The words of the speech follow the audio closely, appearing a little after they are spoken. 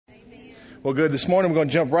Well, good. This morning we're going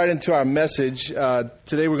to jump right into our message.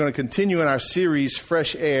 Today we're going to continue in our series,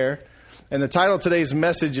 Fresh Air. And the title of today's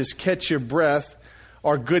message is Catch Your Breath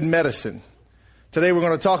or Good Medicine. Today we're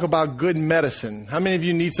going to talk about good medicine. How many of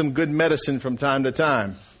you need some good medicine from time to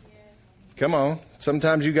time? Come on.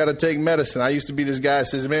 Sometimes you got to take medicine. I used to be this guy that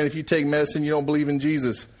says, man, if you take medicine, you don't believe in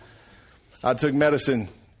Jesus. I took medicine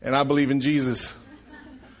and I believe in Jesus.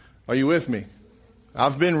 Are you with me?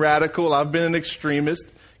 I've been radical. I've been an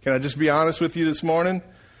extremist. Can I just be honest with you this morning?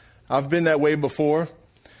 I've been that way before.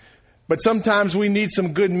 But sometimes we need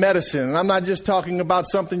some good medicine. And I'm not just talking about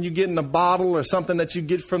something you get in a bottle or something that you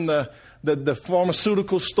get from the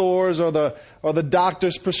pharmaceutical stores or the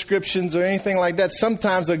doctor's prescriptions or anything like that.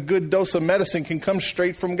 Sometimes a good dose of medicine can come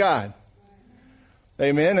straight from God.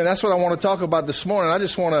 Amen. And that's what I want to talk about this morning. I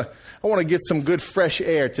want to get some good fresh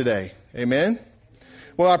air today. Amen.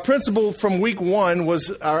 Well, our principle from week 1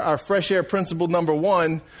 was our fresh air principle number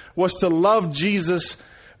 1 was to love Jesus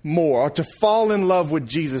more, or to fall in love with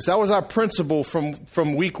Jesus. That was our principle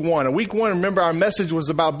from week 1. And week 1, remember, our message was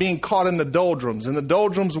about being caught in the doldrums. And the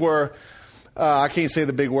doldrums were, I can't say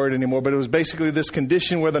the big word anymore, but it was basically this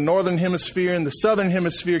condition where the northern hemisphere and the southern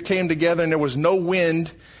hemisphere came together and there was no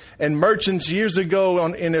wind. And merchants years ago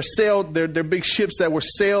in their big ships that were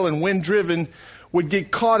sail and wind driven would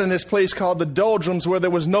get caught in this place called the doldrums where there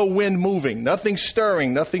was no wind moving, nothing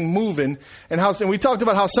stirring, nothing moving. And we talked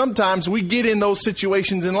about how sometimes we get in those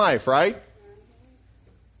situations in life, right?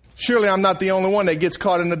 Surely I'm not the only one that gets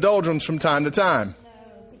caught in the doldrums from time to time.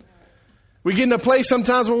 We get in a place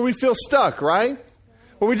sometimes where we feel stuck, right?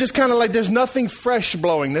 Where we just kind of like there's nothing fresh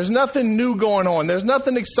blowing. There's nothing new going on. There's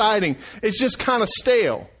nothing exciting. It's just kind of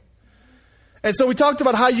stale. And so we talked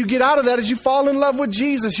about how you get out of that as you fall in love with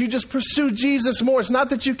Jesus. You just pursue Jesus more. It's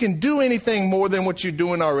not that you can do anything more than what you're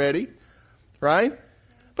doing already, right?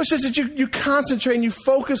 But it's just that you concentrate and you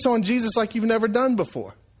focus on Jesus like you've never done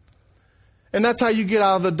before. And that's how you get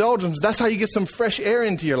out of the doldrums. That's how you get some fresh air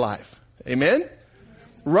into your life. Amen?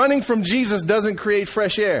 Running from Jesus doesn't create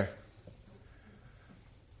fresh air.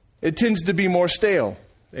 It tends to be more stale.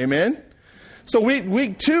 Amen? So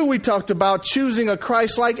week 2, we talked about choosing a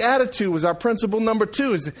Christ-like attitude was our principle number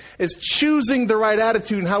 2, is choosing the right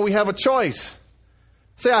attitude and how we have a choice.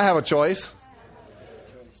 Say, I have a choice.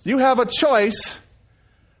 You have a choice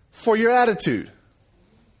for your attitude.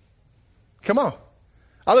 Come on.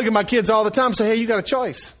 I look at my kids all the time and say, hey, you got a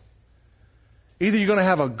choice. Either you're going to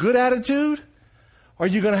have a good attitude or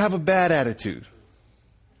you're going to have a bad attitude.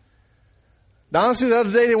 Now, honestly, the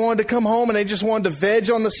other day they wanted to come home and they just wanted to veg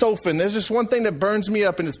on the sofa. And there's just one thing that burns me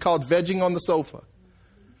up, and it's called vegging on the sofa.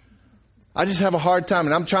 I just have a hard time,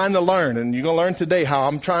 and I'm trying to learn. And you're going to learn today how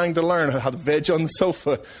I'm trying to learn how to veg on the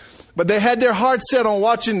sofa. But they had their heart set on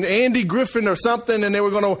watching Andy Griffin or something, and they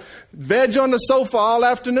were going to veg on the sofa all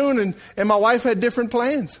afternoon. And my wife had different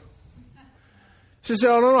plans. She said,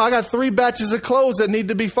 oh, no, I got 3 batches of clothes that need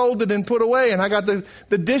to be folded and put away. And I got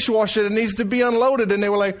the dishwasher that needs to be unloaded. And they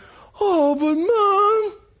were like, oh, but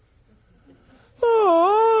Mom,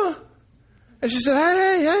 oh. And she said,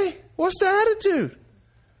 hey, what's the attitude?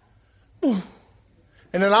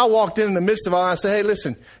 And then I walked in the midst of all, and I said, hey,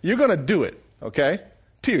 listen, you're going to do it, okay?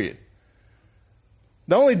 Period.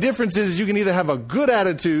 The only difference is you can either have a good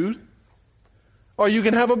attitude or you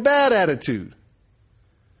can have a bad attitude.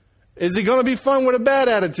 Is it going to be fun with a bad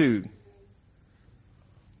attitude?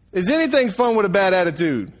 Is anything fun with a bad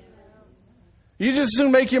attitude? You just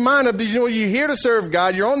soon make your mind up that you're here to serve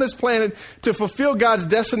God. You're on this planet to fulfill God's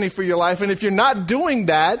destiny for your life. And if you're not doing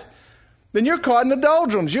that, then you're caught in the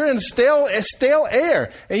doldrums. You're in stale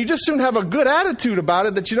air. And you just soon have a good attitude about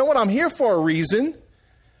it that, you know what, I'm here for a reason.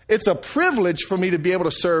 It's a privilege for me to be able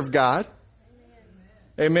to serve God.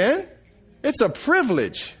 Amen? It's a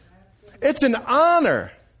privilege. It's an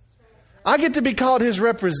honor. I get to be called his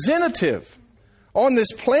representative on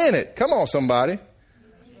this planet. Come on, somebody.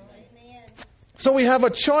 So we have a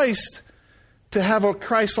choice to have a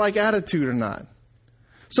Christ-like attitude or not.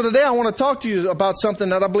 So today I want to talk to you about something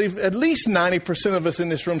that I believe at least 90% of us in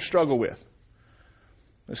this room struggle with.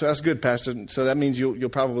 So that's good, Pastor. So that means you'll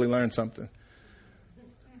probably learn something.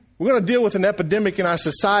 We're going to deal with an epidemic in our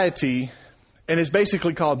society, and it's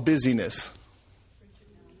basically called busyness.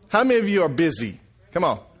 How many of you are busy? Come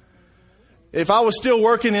on. If I was still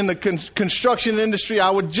working in the construction industry, I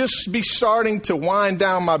would just be starting to wind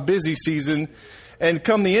down my busy season. And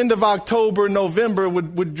come the end of October, November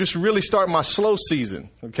would just really start my slow season,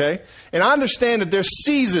 okay? And I understand that there's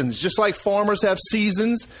seasons, just like farmers have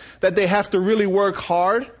seasons that they have to really work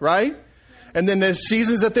hard, right? And then there's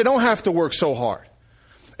seasons that they don't have to work so hard.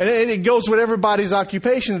 And it goes with everybody's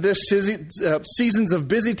occupation. There's seasons of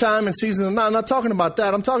busy time and seasons of not. I'm not talking about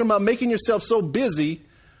that. I'm talking about making yourself so busy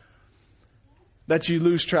that you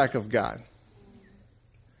lose track of God.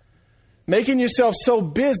 Making yourself so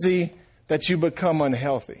busy that you become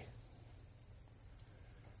unhealthy.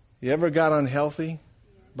 You ever got unhealthy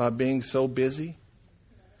by being so busy?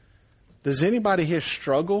 Does anybody here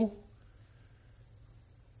struggle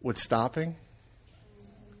with stopping?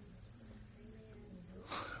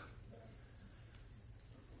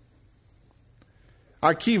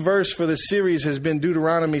 Our key verse for this series has been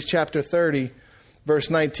Deuteronomy chapter 30, verse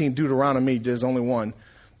 19. Deuteronomy, there's only one.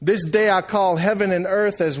 This day I call heaven and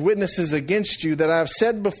earth as witnesses against you that I have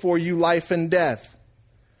set before you life and death,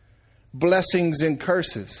 blessings and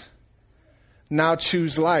curses. Now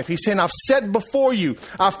choose life. He's saying, I've set before you.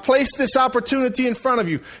 I've placed this opportunity in front of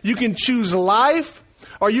you. You can choose life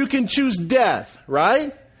or you can choose death,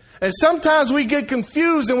 right? And sometimes we get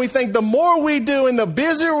confused and we think the more we do and the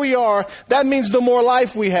busier we are, that means the more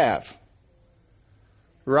life we have.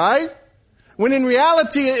 Right? When in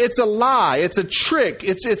reality, it's a lie. It's a trick.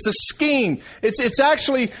 It's a scheme. It's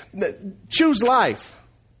actually choose life.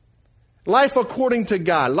 Life according to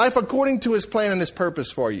God. Life according to His plan and His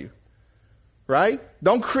purpose for you. Right?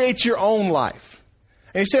 Don't create your own life.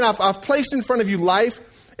 And He's saying, I've placed in front of you life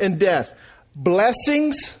and death.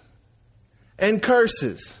 Blessings and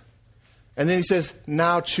curses. And then He says,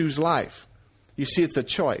 now choose life. You see, it's a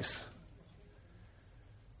choice.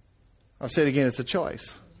 I'll say it again, it's a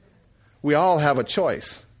choice. We all have a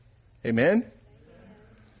choice. Amen?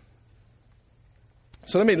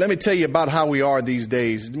 So let me tell you about how we are these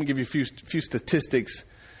days. Let me give you a few statistics.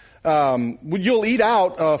 You'll eat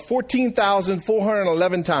out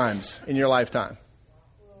 14,411 times in your lifetime.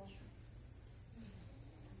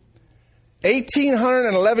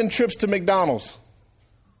 1,811 trips to McDonald's.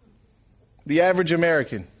 The average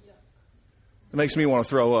American. It makes me want to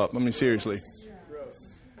throw up. I mean, seriously.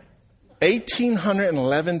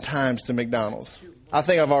 1,811 times to McDonald's. I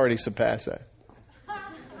think I've already surpassed that.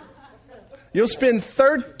 You'll spend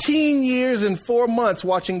 13 years and 4 months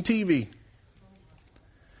watching TV.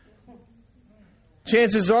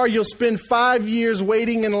 Chances are you'll spend 5 years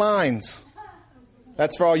waiting in lines.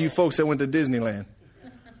 That's for all you folks that went to Disneyland.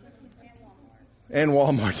 And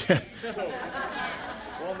Walmart.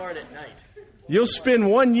 Walmart at night. You'll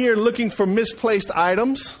spend 1 year looking for misplaced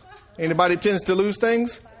items. Anybody tends to lose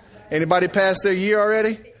things? Anybody passed their year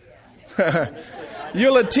already?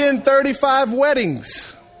 You'll attend 35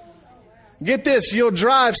 weddings. Get this, you'll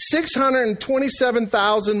drive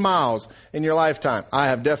 627,000 miles in your lifetime. I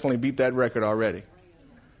have definitely beat that record already.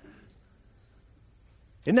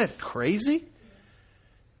 Isn't that crazy?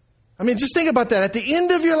 I mean, just think about that. At the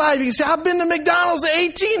end of your life, you can say, I've been to McDonald's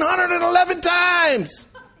 1,811 times.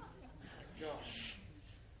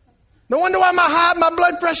 No wonder why my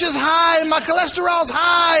blood pressure's high, and my cholesterol's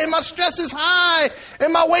high, and my stress is high,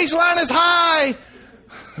 and my waistline is high.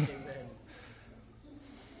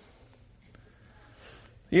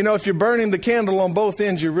 You know, if you're burning the candle on both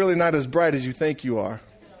ends, you're really not as bright as you think you are.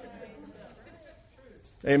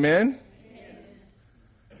 Amen?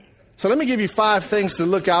 So let me give you 5 things to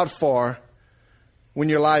look out for when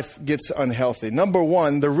your life gets unhealthy. Number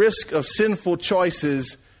 1, the risk of sinful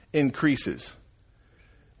choices increases.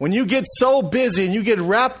 When you get so busy and you get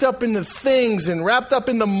wrapped up in the things and wrapped up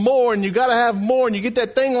in the more, and you got to have more, and you get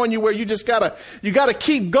that thing on you where you just got to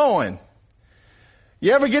keep going.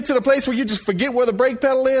 You ever get to the place where you just forget where the brake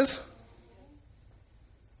pedal is?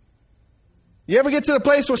 You ever get to the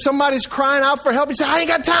place where somebody's crying out for help? You say, I ain't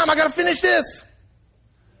got time. I got to finish this.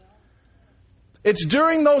 It's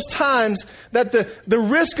during those times that the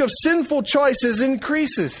risk of sinful choices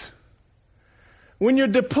increases. When you're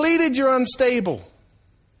depleted, you're unstable.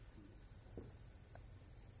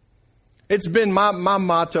 It's been my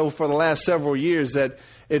motto for the last several years that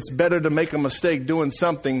it's better to make a mistake doing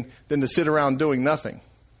something than to sit around doing nothing.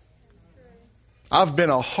 I've been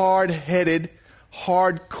a hard-headed,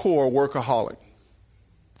 hardcore workaholic.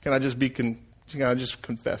 Can I just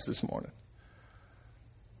confess this morning?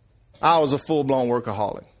 I was a full-blown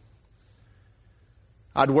workaholic.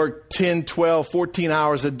 I'd work 10, 12, 14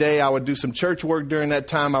 hours a day. I would do some church work during that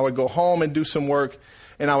time. I would go home and do some work.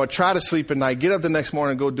 And I would try to sleep at night, get up the next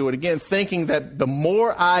morning and go do it again, thinking that the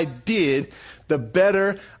more I did, the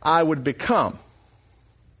better I would become.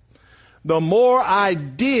 The more I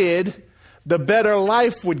did, the better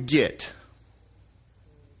life would get.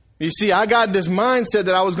 You see, I got this mindset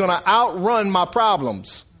that I was going to outrun my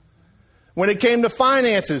problems. When it came to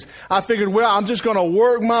finances, I figured, well, I'm just going to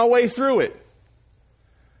work my way through it.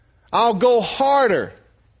 I'll go harder.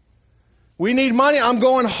 We need money, I'm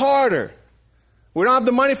going harder. We don't have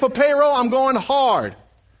the money for payroll. I'm going hard.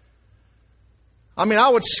 I mean, I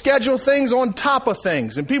would schedule things on top of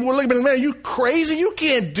things. And people would look at me, man, are you crazy? You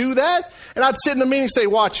can't do that. And I'd sit in a meeting and say,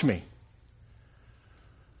 watch me.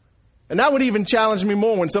 And that would even challenge me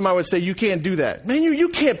more when somebody would say, you can't do that. Man, you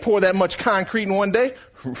can't pour that much concrete in one day.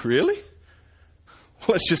 Really?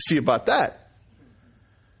 Let's just see about that.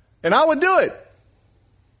 And I would do it.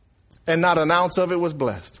 And not an ounce of it was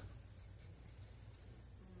blessed.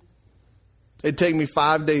 It'd take me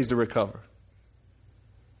 5 days to recover.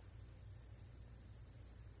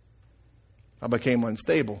 I became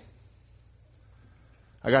unstable.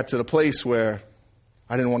 I got to the place where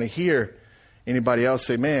I didn't want to hear anybody else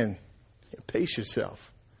say, man, pace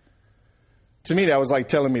yourself. To me, that was like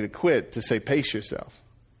telling me to quit, to say, pace yourself.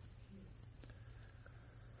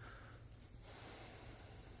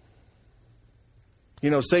 You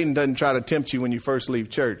know, Satan doesn't try to tempt you when you first leave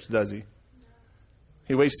church, does he?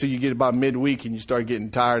 He waits till you get about midweek and you start getting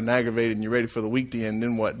tired and aggravated and you're ready for the week to end.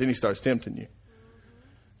 Then what? Then he starts tempting you.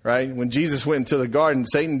 Right? When Jesus went into the garden,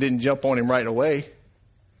 Satan didn't jump on him right away.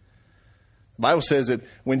 The Bible says that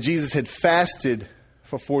when Jesus had fasted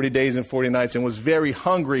for 40 days and 40 nights and was very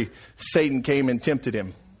hungry, Satan came and tempted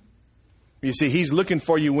him. You see, he's looking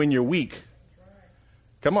for you when you're weak.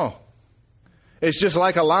 Come on. It's just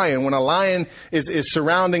like a lion. When a lion is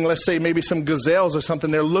surrounding, let's say, maybe some gazelles or something,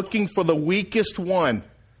 they're looking for the weakest one.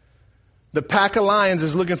 The pack of lions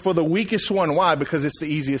is looking for the weakest one. Why? Because it's the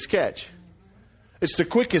easiest catch. It's the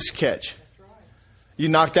quickest catch. You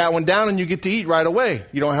knock that one down and you get to eat right away.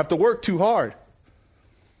 You don't have to work too hard.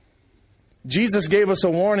 Jesus gave us a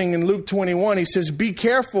warning in Luke 21. He says, be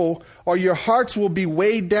careful or your hearts will be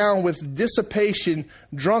weighed down with dissipation,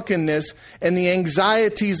 drunkenness, and the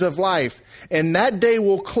anxieties of life. And that day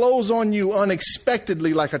will close on you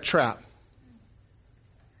unexpectedly like a trap.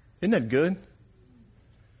 Isn't that good?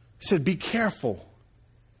 He said, be careful.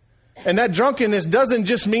 And that drunkenness doesn't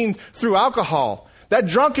just mean through alcohol. That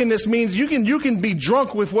drunkenness means you can be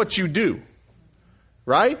drunk with what you do.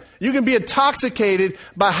 Right? You can be intoxicated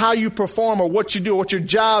by how you perform or what you do, or what your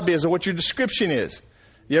job is, or what your description is.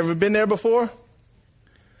 You ever been there before?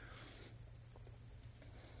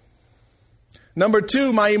 Number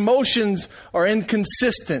 2, my emotions are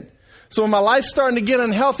inconsistent. So when my life's starting to get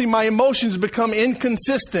unhealthy, my emotions become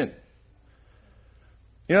inconsistent.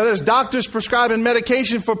 You know, there's doctors prescribing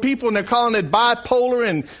medication for people and they're calling it bipolar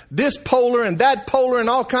and this polar and that polar and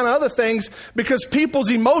all kind of other things because people's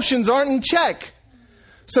emotions aren't in check.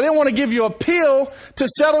 So they want to give you a pill to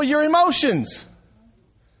settle your emotions.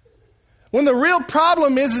 When the real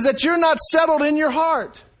problem is that you're not settled in your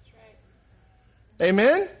heart.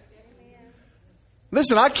 Amen?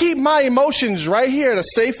 Listen, I keep my emotions right here at a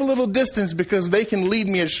safe little distance because they can lead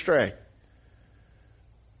me astray.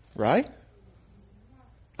 Right?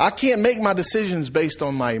 I can't make my decisions based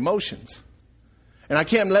on my emotions. And I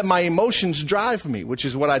can't let my emotions drive me, which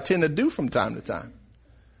is what I tend to do from time to time.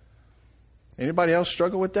 Anybody else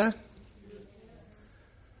struggle with that?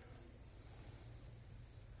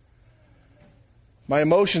 My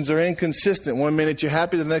emotions are inconsistent. 1 minute you're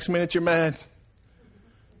happy, the next minute you're mad.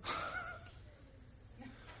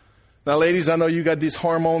 Now, ladies, I know you got this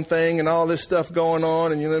hormone thing and all this stuff going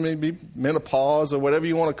on, and you know, maybe menopause or whatever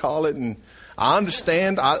you want to call it. And I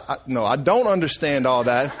understand. No, I don't understand all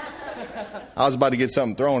that. I was about to get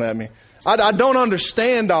something thrown at me. I don't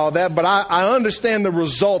understand all that, but I understand the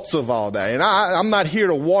results of all that. And I'm not here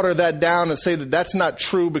to water that down and say that that's not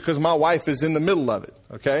true because my wife is in the middle of it,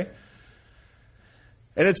 okay?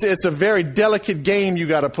 And it's a very delicate game you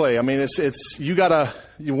got to play. I mean, you got to,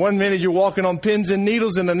 1 minute you're walking on pins and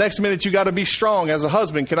needles and the next minute you got to be strong as a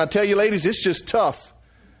husband. Can I tell you, ladies, it's just tough.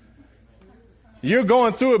 You're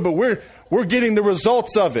going through it, but we're getting the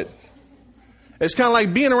results of it. It's kind of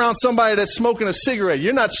like being around somebody that's smoking a cigarette.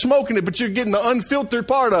 You're not smoking it, but you're getting the unfiltered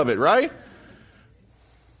part of it, right?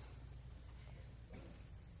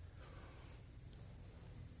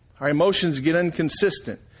 Our emotions get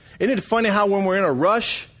inconsistent. Isn't it funny how when we're in a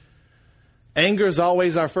rush, anger is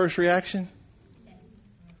always our first reaction?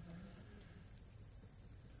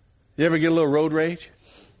 You ever get a little road rage?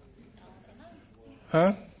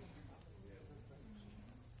 Huh?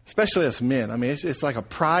 Especially as men. I mean, it's like a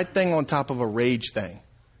pride thing on top of a rage thing.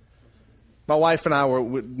 My wife and I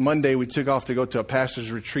Monday we took off to go to a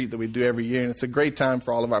pastor's retreat that we do every year. And it's a great time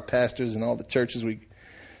for all of our pastors and all the churches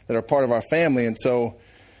that are part of our family. And so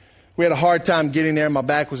we had a hard time getting there. My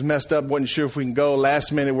back was messed up. Wasn't sure if we can go.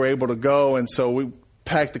 Last minute we were able to go. And so we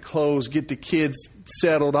packed the clothes, get the kids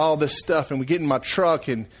settled, all this stuff. And we get in my truck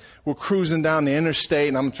and we're cruising down the interstate.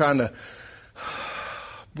 And I'm trying to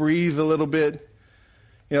breathe a little bit.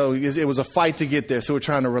 You know, it was a fight to get there, so we're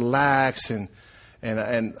trying to relax and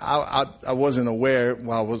And I wasn't aware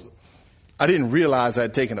I didn't realize I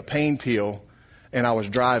had taken a pain pill and I was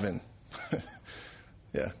driving.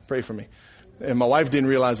 Yeah, pray for me. And my wife didn't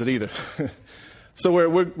realize it either. So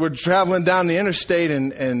we're traveling down the interstate,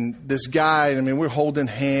 and this guy, I mean, we're holding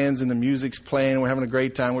hands, and the music's playing. We're having a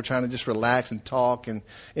great time. We're trying to just relax and talk and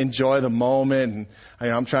enjoy the moment.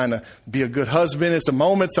 And I'm trying to be a good husband. It's a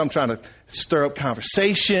moment, so I'm trying to stir up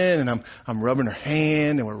conversation, and I'm rubbing her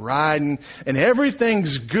hand, and we're riding, and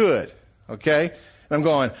everything's good, okay? And I'm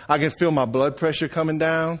going, I can feel my blood pressure coming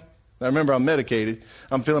down. I remember I'm medicated.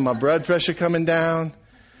 I'm feeling my blood pressure coming down.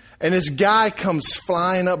 And this guy comes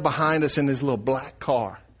flying up behind us in this little black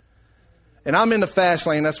car. And I'm in the fast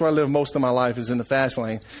lane. That's where I live most of my life, is in the fast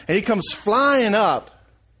lane. And he comes flying up.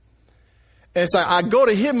 And it's like I go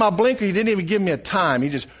to hit my blinker. He didn't even give me a time. He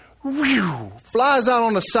just flies out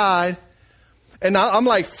on the side. And I'm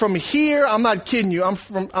like, from here, I'm not kidding you. I'm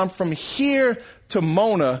from here to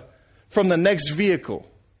Mona from the next vehicle.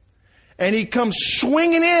 And he comes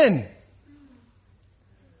swinging in.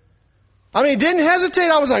 I mean, didn't hesitate.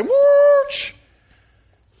 I was like, whoosh.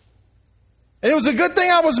 And it was a good thing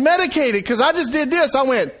I was medicated, because I just did this. I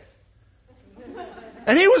went.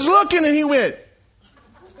 And he was looking, and he went.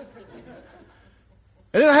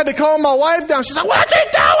 And then I had to calm my wife down. She's like, what's he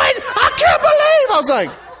doing? I can't believe. I was like.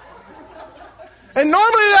 And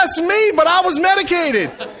normally that's me, but I was medicated.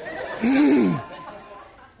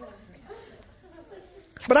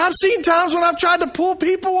 But I've seen times when I've tried to pull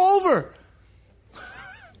people over.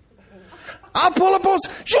 I'll pull up on,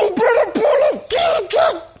 you better pull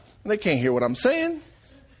him. And they can't hear what I'm saying.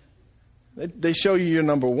 They show you're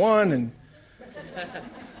number one.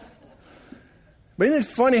 But isn't it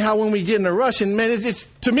funny how when we get in a rush, and man, it's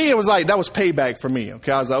to me, it was like, that was payback for me.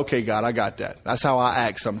 Okay, I was like, okay, God, I got that. That's how I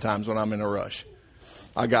act sometimes when I'm in a rush.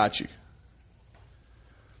 I got you.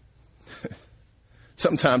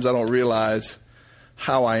 Sometimes I don't realize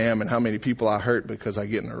how I am and how many people I hurt because I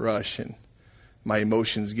get in a rush and my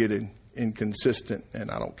emotions get inconsistent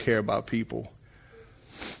and I don't care about people.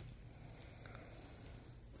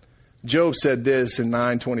 Job said this in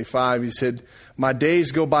 9:25. He said, my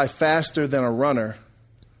days go by faster than a runner.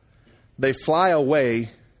 They fly away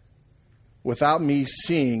without me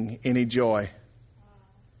seeing any joy.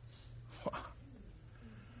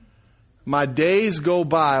 My days go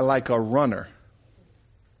by like a runner.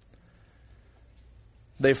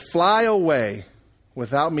 They fly away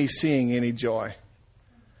without me seeing any joy.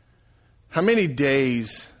 How many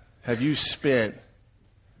days have you spent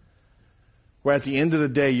where at the end of the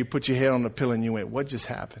day you put your head on the pillow and you went, what just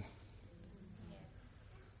happened?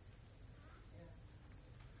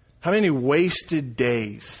 How many wasted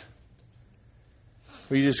days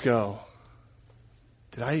where you just go,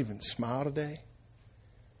 did I even smile today?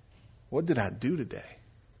 What did I do today?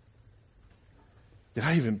 Did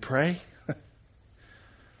I even pray?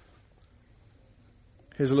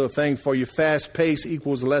 Here's a little thing for you. Fast pace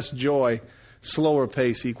equals less joy. Slower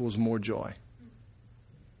pace equals more joy.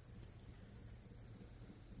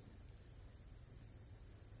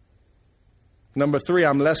 Number 3,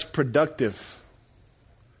 I'm less productive.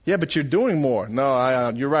 Yeah, but you're doing more. No,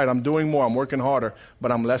 you're right. I'm doing more. I'm working harder,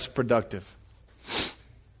 but I'm less productive.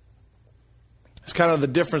 It's kind of the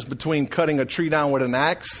difference between cutting a tree down with an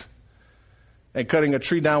axe and cutting a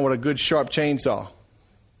tree down with a good sharp chainsaw.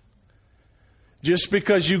 Just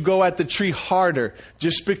because you go at the tree harder,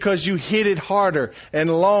 just because you hit it harder and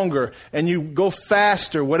longer and you go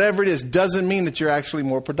faster, whatever it is, doesn't mean that you're actually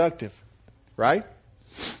more productive. Right?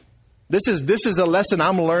 This is a lesson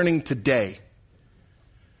I'm learning today,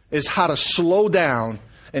 is how to slow down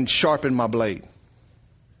and sharpen my blade.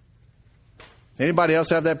 Anybody else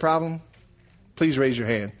have that problem? Please raise your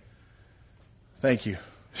hand. Thank you.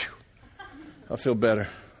 Whew. I feel better.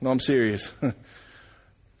 No, I'm serious.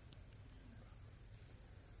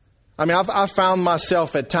 I mean, I found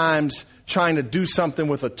myself at times trying to do something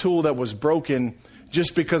with a tool that was broken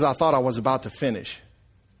just because I thought I was about to finish.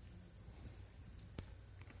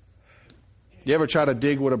 You ever try to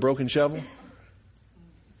dig with a broken shovel?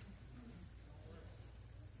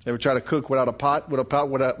 Ever try to cook without a pot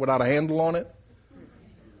without a handle on it?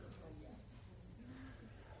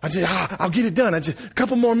 I said, I'll get it done. I just a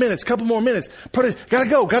couple more minutes. Gotta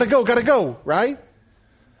go, right?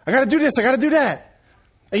 I gotta do this, I gotta do that.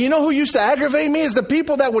 And you know who used to aggravate me is the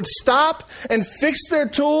people that would stop and fix their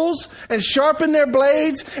tools and sharpen their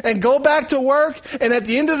blades and go back to work. And at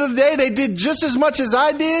the end of the day, they did just as much as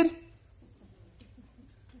I did.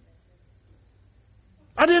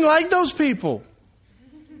 I didn't like those people.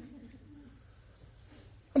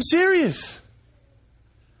 I'm serious.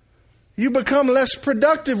 You become less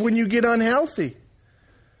productive when you get unhealthy.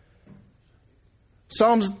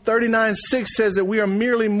 Psalms 39:6 says that we are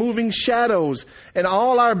merely moving shadows, and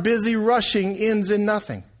all our busy rushing ends in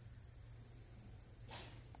nothing.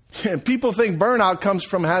 And people think burnout comes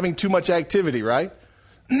from having too much activity, right?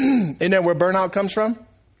 Isn't that where burnout comes from?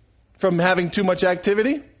 From having too much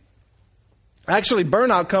activity? Actually,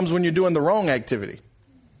 burnout comes when you're doing the wrong activity.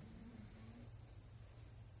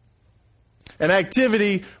 An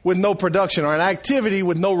activity with no production or an activity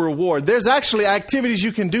with no reward. There's actually activities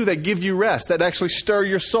you can do that give you rest, that actually stir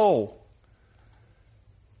your soul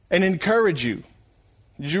and encourage you.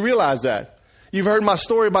 Did you realize that? You've heard my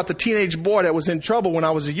story about the teenage boy that was in trouble when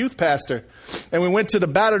I was a youth pastor. And we went to the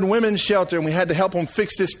battered women's shelter and we had to help him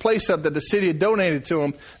fix this place up that the city had donated to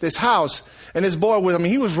him, this house. And this boy,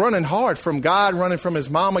 he was running hard from God, running from his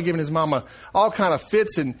mama, giving his mama all kind of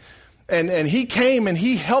fits. And he came and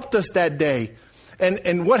he helped us that day.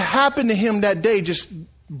 And what happened to him that day just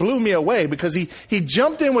blew me away, because he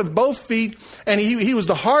jumped in with both feet, and he was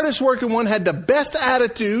the hardest working one, had the best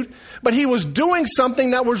attitude, but he was doing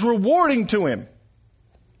something that was rewarding to him.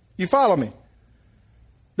 You follow me?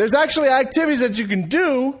 There's actually activities that you can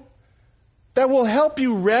do that will help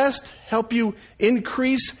you rest, help you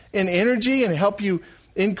increase in energy, and help you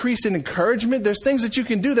increase in encouragement. There's things that you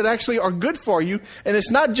can do that actually are good for you. And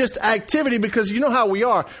it's not just activity, because you know how we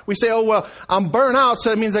are. We say, oh, well, I'm burnt out,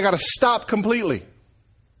 so that means I got to stop completely.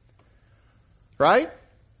 Right?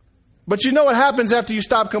 But you know what happens after you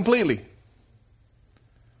stop completely?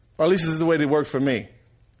 Or at least this is the way it worked for me.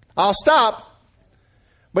 I'll stop,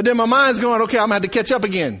 but then my mind's going, okay, I'm going to have to catch up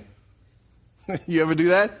again. You ever do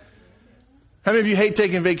that? How many of you hate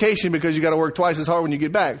taking vacation because you got to work twice as hard when you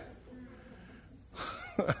get back?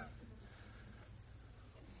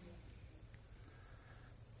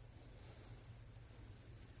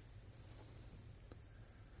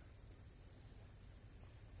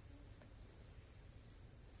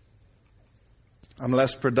 I'm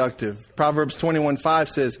less productive. Proverbs 21:5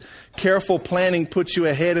 says, careful planning puts you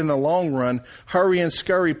ahead in the long run. Hurry and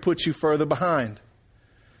scurry puts you further behind.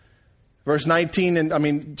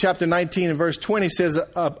 Chapter 19 and verse 20 says,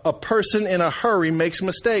 a person in a hurry makes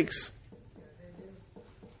mistakes.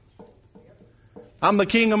 I'm the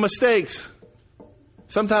king of mistakes.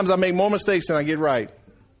 Sometimes I make more mistakes than I get right.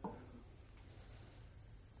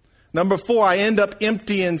 Number 4, I end up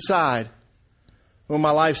empty inside when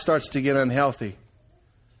my life starts to get unhealthy.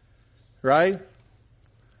 Right?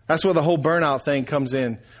 That's where the whole burnout thing comes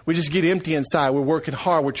in. We just get empty inside. We're working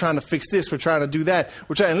hard. We're trying to fix this. We're trying to do that.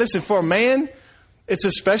 And listen, for a man, it's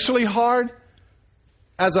especially hard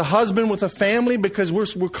as a husband with a family, because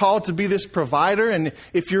we're called to be this provider. And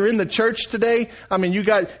if you're in the church today, you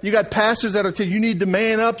got pastors that are telling you, you need to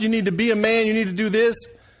man up. You need to be a man. You need to do this.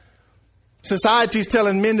 Society's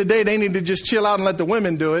telling men today they need to just chill out and let the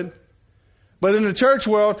women do it. But in the church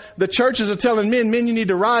world, the churches are telling men, you need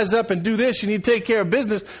to rise up and do this. You need to take care of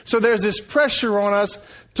business. So there's this pressure on us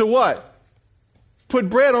to what? Put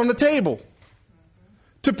bread on the table.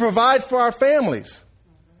 To provide for our families.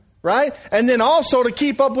 Right? And then also to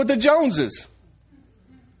keep up with the Joneses.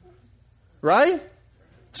 Right?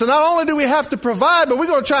 So not only do we have to provide, but we're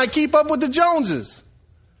going to try and keep up with the Joneses.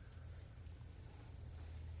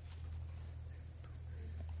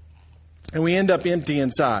 And we end up empty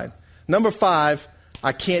inside. Number 5,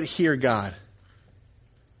 I can't hear God.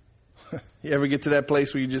 You ever get to that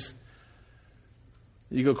place where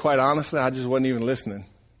you go, quite honestly, I just wasn't even listening.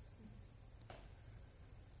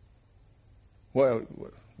 Well,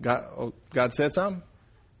 God said something?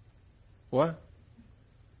 What?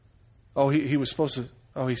 Oh, he was supposed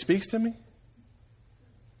to, he speaks to me?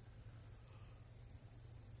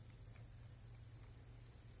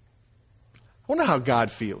 I wonder how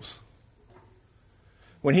God feels.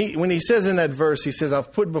 When he says in that verse, he says,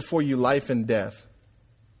 I've put before you life and death,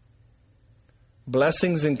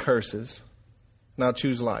 blessings and curses. Now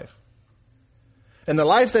choose life. And the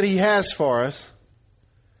life that he has for us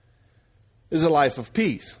is a life of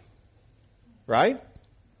peace. Right?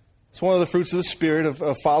 It's one of the fruits of the Spirit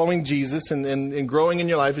of following Jesus and growing in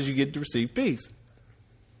your life as you get to receive peace.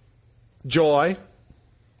 Joy.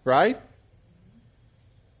 Right?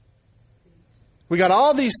 We got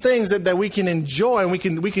all these things that we can enjoy, and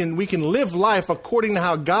we can live life according to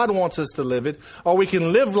how God wants us to live it, or we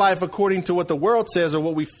can live life according to what the world says or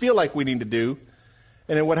what we feel like we need to do.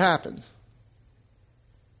 And then what happens?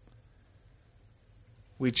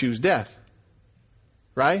 We choose death.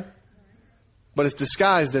 Right? But it's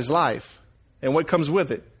disguised as life. And what comes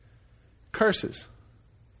with it? Curses.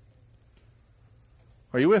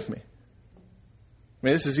 Are you with me?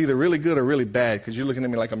 This is either really good or really bad, because you're looking at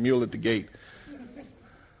me like a mule at the gate.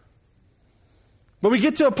 But we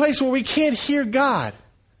get to a place where we can't hear God.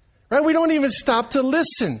 Right? We don't even stop to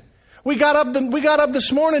listen. We got up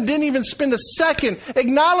this morning, didn't even spend a second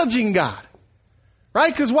acknowledging God.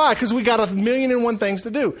 Right? Because why? Because we got 1,000,001 things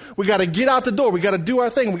to do. We got to get out the door. We got to do our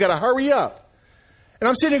thing. We got to hurry up. And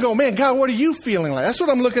I'm sitting there going, man, God, what are you feeling like? That's what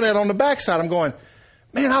I'm looking at on the backside. I'm going,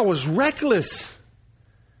 man, I was reckless.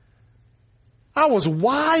 I was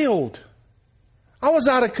wild. I was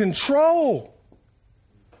out of control.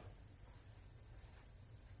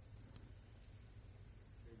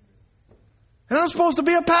 And I'm supposed to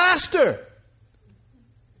be a pastor.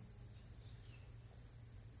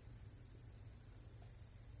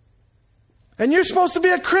 And you're supposed to be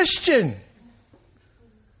a Christian.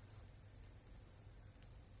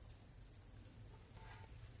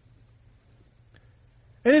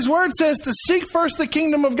 And His Word says to seek first the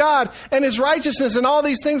kingdom of God and His righteousness, and all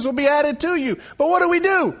these things will be added to you. But what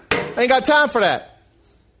do? Ain't got time for that.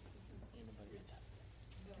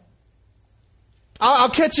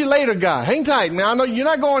 I'll catch you later, God. Hang tight, man. I know you're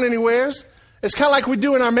not going anywhere. It's kind of like we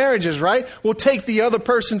do in our marriages, right? We'll take the other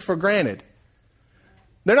person for granted.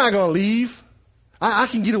 They're not going to leave. I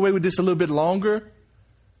can get away with this a little bit longer,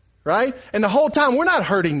 right? And the whole time, we're not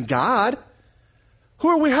hurting God. Who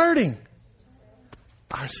are we hurting?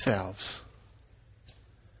 Ourselves.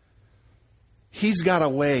 He's got a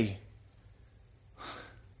way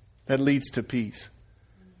that leads to peace.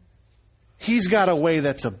 He's got a way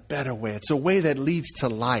that's a better way. It's a way that leads to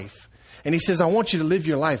life. And He says, I want you to live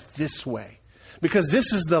your life this way, because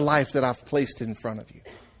this is the life that I've placed in front of you.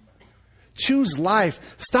 Choose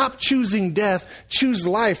life. Stop choosing death. Choose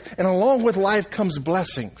life. And along with life comes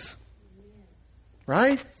blessings.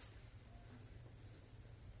 Right?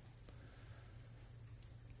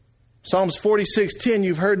 Psalms 46:10,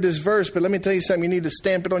 you've heard this verse, but let me tell you something. You need to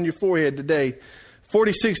stamp it on your forehead today.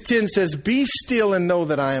 46:10 says, be still and know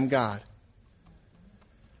that I am God.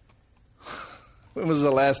 When was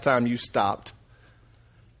the last time you stopped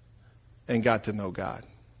and got to know God?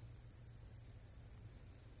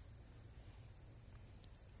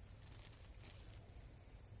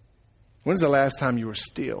 When's the last time you were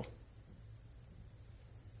still?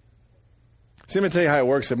 See, let me tell you how it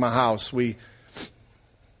works at my house. We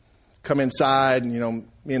come inside, and,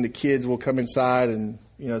 me and the kids will come inside, and,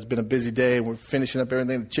 it's been a busy day, and we're finishing up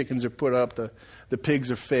everything. The chickens are put up, the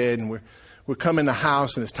pigs are fed, and we're coming in the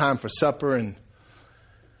house, and it's time for supper. And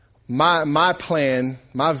my plan,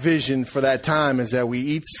 my vision for that time is that we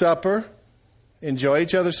eat supper, enjoy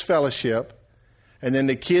each other's fellowship, and then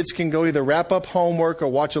the kids can go either wrap up homework or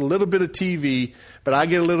watch a little bit of TV, but I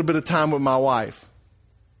get a little bit of time with my wife.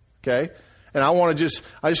 Okay? And I just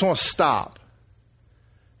want to stop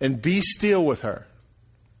and be still with her.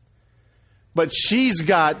 But she's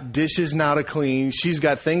got dishes now to clean. She's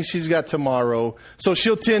got things she's got tomorrow. So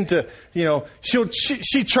she'll tend to,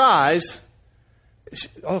 she tries.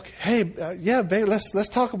 Okay, hey, yeah, babe, let's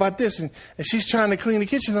talk about this. And she's trying to clean the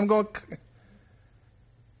kitchen. I'm going,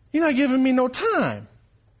 you're not giving me no time.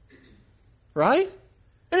 Right?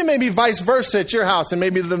 And it may be vice versa at your house. And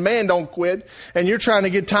maybe the man don't quit. And you're trying to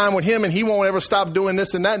get time with him, and he won't ever stop doing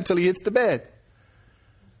this and that until he hits the bed.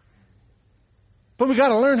 But we got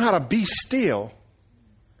to learn how to be still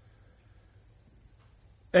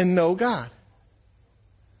and know God.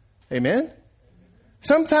 Amen?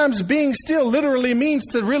 Sometimes being still literally means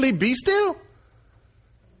to really be still.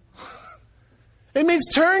 It means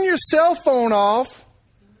turn your cell phone off.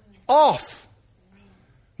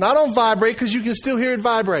 Not on vibrate, because you can still hear it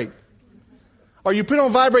vibrate. Or you put it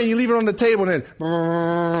on vibrate and you leave it on the table and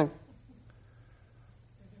then...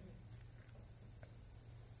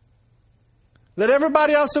 Let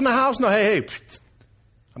everybody else in the house know, hey,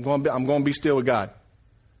 I'm going to be still with God.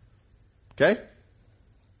 Okay?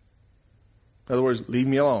 In other words, leave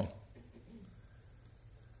me alone.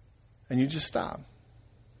 And you just stop.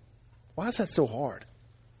 Why is that so hard?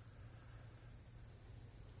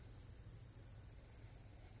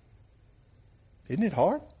 Isn't it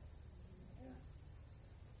hard?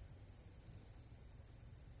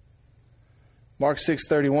 Mark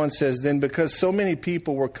 6:31 says, then because so many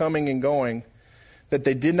people were coming and going that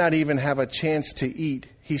they did not even have a chance to eat,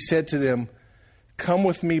 He said to them, come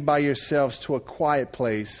with me by yourselves to a quiet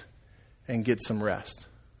place and get some rest.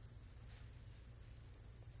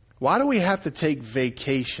 Why do we have to take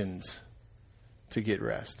vacations to get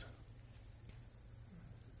rest?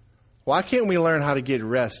 Why can't we learn how to get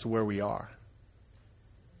rest where we are?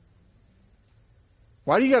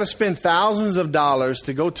 Why do you got to spend thousands of dollars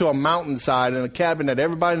to go to a mountainside in a cabin that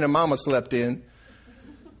everybody and their mama slept in,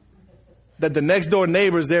 that the next door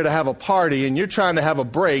neighbor's there to have a party and you're trying to have a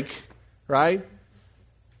break, right?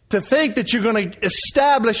 To think that you're going to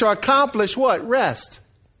establish or accomplish what? Rest.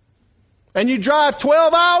 And you drive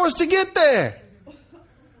 12 hours to get there.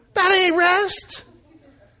 That ain't rest.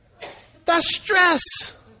 That's stress.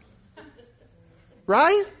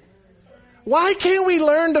 Right? Why can't we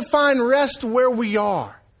learn to find rest where we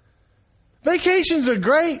are? Vacations are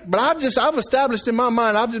great, but I've established in my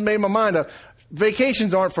mind, I've just made my mind up,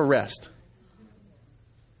 vacations aren't for rest.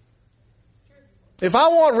 If I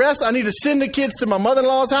want rest, I need to send the kids to my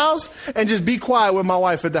mother-in-law's house and just be quiet with my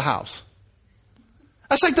wife at the house.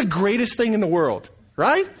 That's like the greatest thing in the world,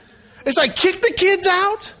 right? It's like kick the kids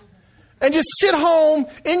out and just sit home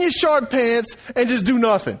in your short pants and just do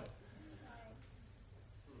nothing.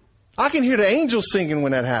 I can hear the angels singing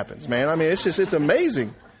when that happens, man. I mean, it's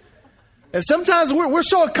amazing. And sometimes we're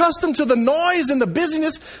so accustomed to the noise and the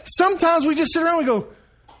busyness, sometimes we just sit around and we go,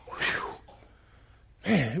 whew.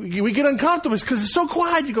 Man, we get uncomfortable because it's so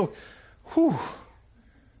quiet. You go, whew,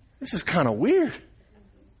 this is kind of weird,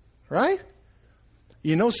 right?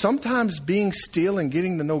 You know, sometimes being still and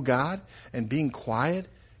getting to know God and being quiet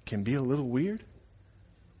can be a little weird,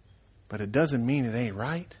 but it doesn't mean it ain't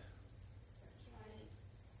right.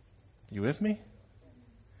 You with me?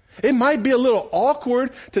 It might be a little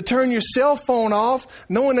awkward to turn your cell phone off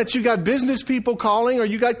knowing that you got business people calling or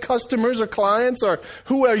you got customers or clients or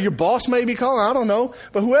whoever your boss may be calling. I don't know.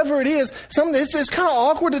 But whoever it is, it's kind of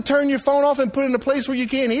awkward to turn your phone off and put it in a place where you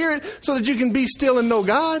can't hear it so that you can be still and know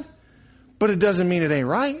God. But it doesn't mean it ain't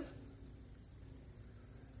right.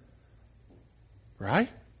 Right?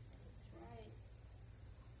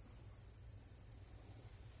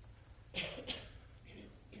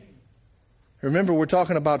 Remember, we're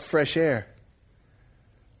talking about fresh air.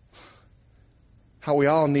 How we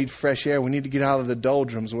all need fresh air. We need to get out of the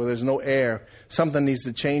doldrums where there's no air. Something needs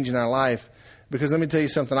to change in our life. Because let me tell you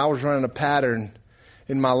something. I was running a pattern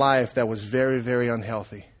in my life that was very, very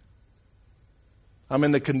unhealthy. I'm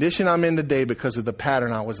in the condition I'm in today because of the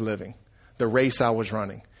pattern I was living, the race I was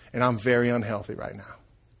running. And I'm very unhealthy right now.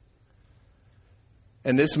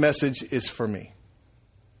 And this message is for me.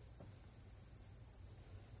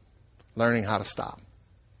 Learning how to stop.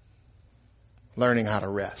 Learning how to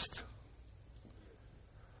rest.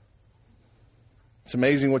 It's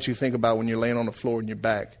amazing what you think about when you're laying on the floor and your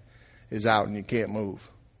back is out and you can't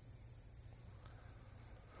move.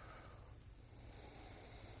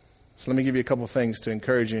 So let me give you a couple of things to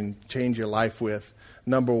encourage you and change your life with.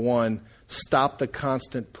 Number one, stop the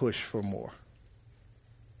constant push for more.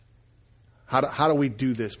 How do we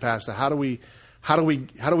do this, Pastor? How do we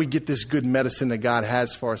get this good medicine that God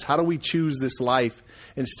has for us? How do we choose this life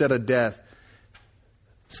instead of death?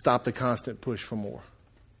 Stop the constant push for more.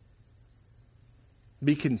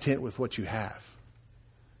 Be content with what you have.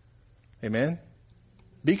 Amen?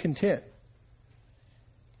 Be content.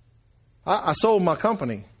 I sold my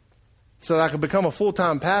company so that I could become a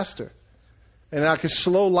full-time pastor and I could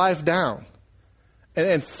slow life down.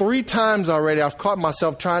 And 3 times already I've caught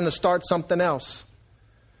myself trying to start something else.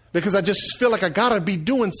 Because I just feel like I got to be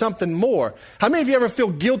doing something more. How many of you ever feel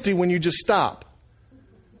guilty when you just stop?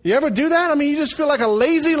 You ever do that? I mean, you just feel like a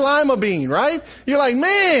lazy lima bean, right? You're like,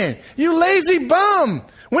 man, you lazy bum.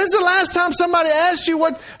 When's the last time somebody asked you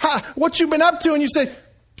what you've been up to and you say,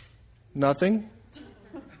 nothing?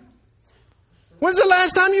 When's the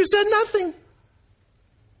last time you said nothing?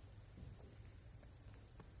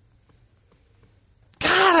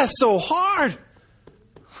 God, that's so hard.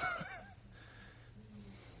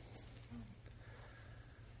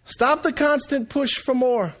 Stop the constant push for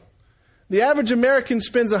more. The average American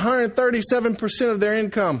spends 137% of their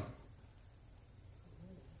income.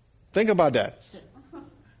 Think about that.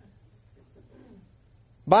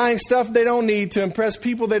 Buying stuff they don't need to impress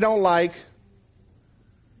people they don't like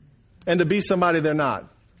and to be somebody they're not.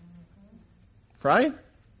 Right?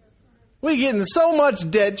 We get in so much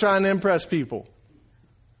debt trying to impress people,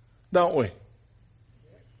 don't we?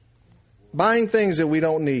 Buying things that we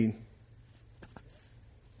don't need.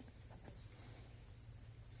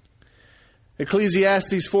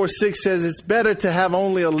 Ecclesiastes 4:6 says it's better to have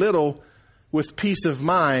only a little with peace of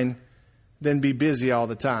mind than be busy all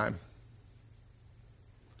the time.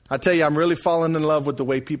 I tell you, I'm really falling in love with the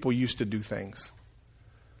way people used to do things.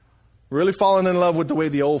 Really falling in love with the way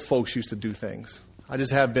the old folks used to do things. I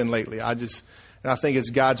just have been lately. And I think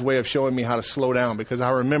it's God's way of showing me how to slow down, because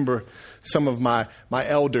I remember some of my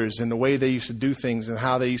elders and the way they used to do things and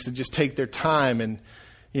how they used to just take their time, and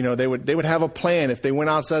you know, they would have a plan. If they went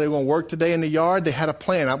outside, they were going to work today in the yard, they had a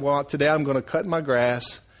plan. Today I'm going to cut my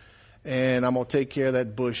grass and I'm going to take care of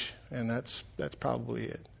that bush, and that's probably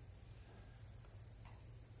it.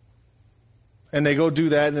 And they go do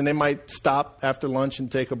that, and then they might stop after lunch and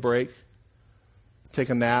take a break, take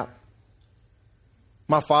a nap.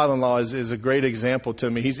 My father-in-law is a great example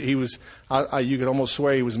to me. He was you could almost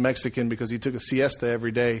swear he was Mexican because he took a siesta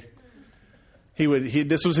every day.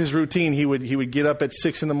 This was his routine. He would get up at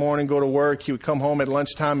 6 a.m, go to work. He would come home at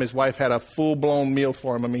lunchtime. His wife had a full-blown meal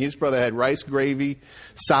for him. I mean, his brother had rice, gravy,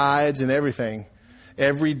 sides, and everything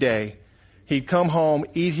every day. He'd come home,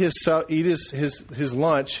 eat his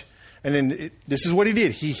lunch, and then this is what he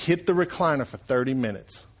did. He hit the recliner for 30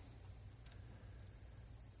 minutes.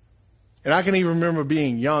 And I can even remember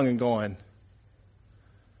being young and going,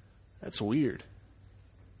 that's weird.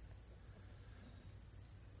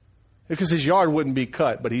 Because his yard wouldn't be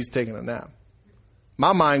cut, but he's taking a nap.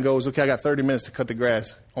 My mind goes, okay, I got 30 minutes to cut the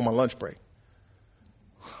grass on my lunch break.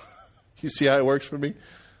 You see how it works for me?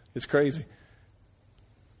 It's crazy.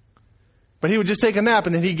 But he would just take a nap,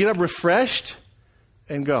 and then he'd get up refreshed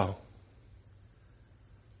and go.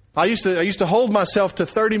 I used to hold myself to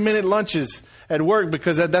 30-minute lunches at work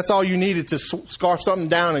because that's all you needed to scarf something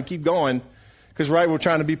down and keep going. Because, right, we're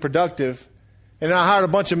trying to be productive. And then I hired a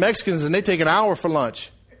bunch of Mexicans, and they take an hour for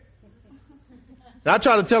lunch. And I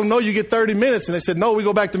tried to tell them, no, you get 30 minutes. And they said, no, we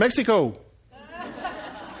go back to Mexico.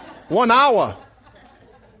 1 hour.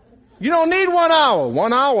 You don't need 1 hour.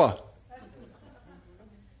 1 hour.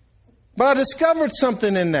 But I discovered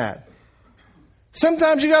something in that.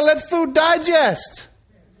 Sometimes you got to let food digest.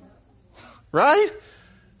 Right?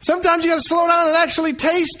 Sometimes you got to slow down and actually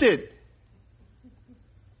taste it.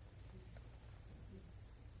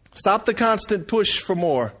 Stop the constant push for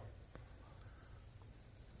more.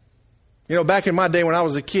 You know, back in my day when I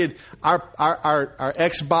was a kid, our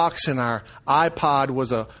Xbox and our iPod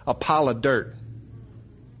was a pile of dirt.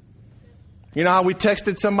 You know how we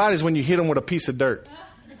texted somebody is when you hit them with a piece of dirt.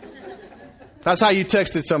 That's how you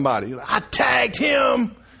texted somebody. I tagged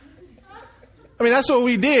him. I mean, that's what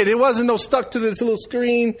we did. It wasn't no stuck to this little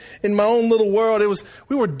screen in my own little world.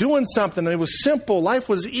 We were doing something, and it was simple. Life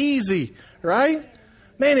was easy, right?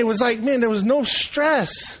 Man, it was like, there was no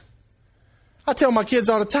stress. I tell my kids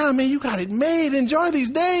all the time, man, you got it made. Enjoy these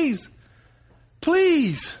days.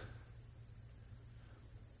 Please.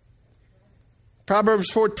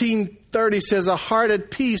 Proverbs 14:30 says, a heart at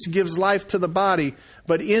peace gives life to the body,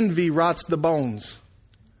 but envy rots the bones.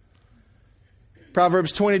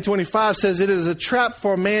 Proverbs 20:25 says, it is a trap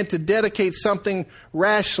for a man to dedicate something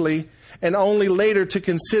rashly and only later to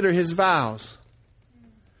consider his vows.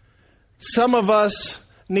 Some of us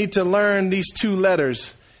need to learn these two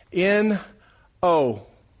letters, N-O.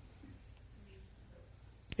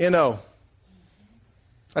 N-O.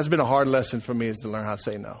 That's been a hard lesson for me, is to learn how to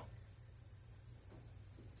say no.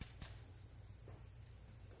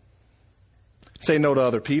 Say no to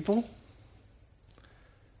other people.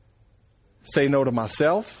 Say no to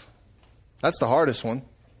myself. That's the hardest one.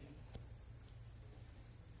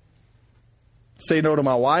 Say no to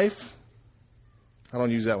my wife. I don't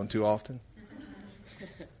use that one too often.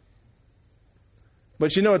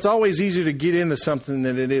 But you know, it's always easier to get into something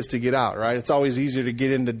than it is to get out, right? It's always easier to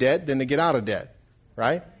get into debt than to get out of debt,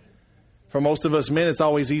 right? For most of us men, it's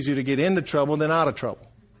always easier to get into trouble than out of trouble,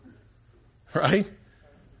 right?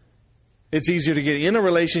 It's easier to get in a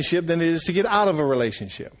relationship than it is to get out of a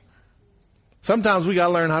relationship. Sometimes we got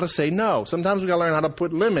to learn how to say no. Sometimes we got to learn how to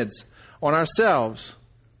put limits on ourselves.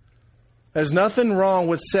 There's nothing wrong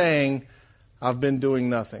with saying, I've been doing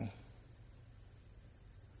nothing.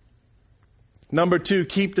 Number 2,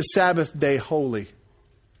 keep the Sabbath day holy.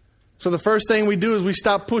 So the first thing we do is we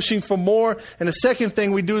stop pushing for more. And the second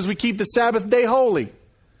thing we do is we keep the Sabbath day holy.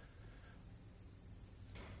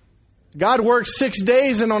 God worked 6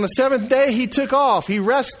 days, and on the 7th day he took off. He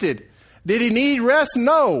rested. Did he need rest?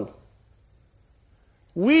 No.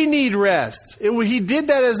 We need rest. He did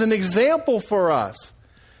that as an example for us.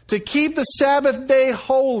 To keep the Sabbath day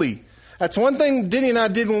holy. That's one thing Denny and I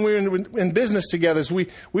did when we were in business together, is we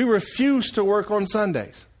refused to work on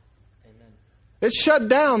Sundays. Amen. It's shut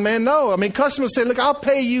down, man. No. I mean, customers say, look, I'll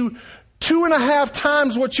pay you 2.5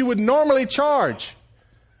 times what you would normally charge.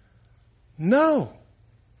 No.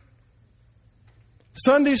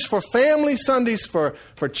 Sundays for family, Sundays for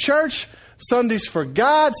church, Sundays for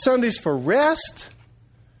God, Sundays for rest.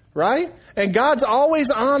 Right? And God's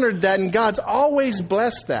always honored that, and God's always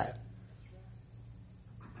blessed that.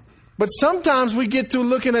 But sometimes we get to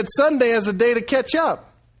looking at Sunday as a day to catch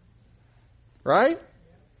up. Right?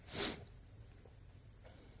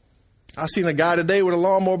 I seen a guy today with a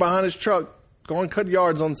lawnmower behind his truck going cut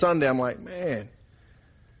yards on Sunday. I'm like, man,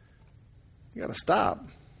 you got to stop.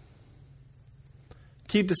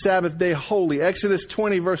 Keep the Sabbath day holy. Exodus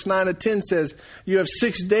 20, verse 9 to 10 says, you have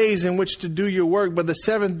 6 days in which to do your work, but the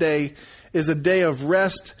 7th day is a day of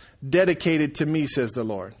rest dedicated to me, says the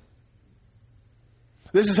Lord.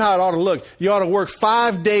 This is how it ought to look. You ought to work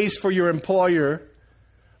 5 days for your employer,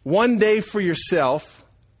 1 day for yourself,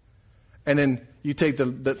 and then you take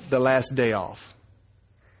the last day off.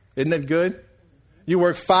 Isn't that good? You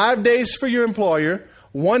work 5 days for your employer,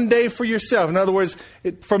 1 day for yourself. In other words,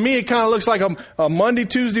 for me, it kind of looks like a Monday,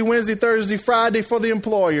 Tuesday, Wednesday, Thursday, Friday for the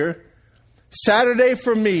employer, Saturday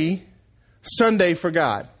for me, Sunday for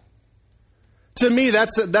God. To me,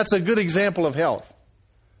 that's a good example of health.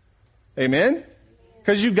 Amen?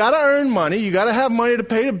 Because you got to earn money. You got to have money to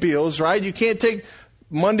pay the bills, right? You can't take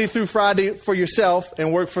Monday through Friday for yourself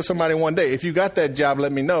and work for somebody one day. If you got that job,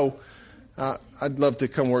 let me know. I'd love to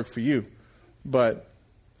come work for you. But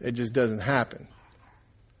it just doesn't happen.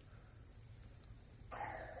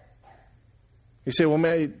 You say, well,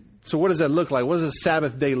 man, so what does that look like? What does a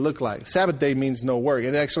Sabbath day look like? Sabbath day means no work.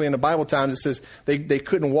 And actually in the Bible times it says they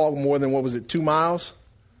couldn't walk more than, 2 miles?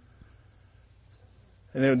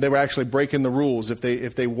 And they were actually breaking the rules if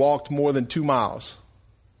they walked more than 2 miles.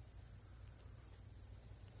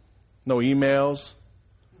 No emails.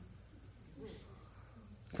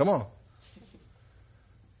 Come on.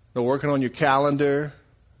 No working on your calendar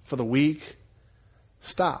for the week.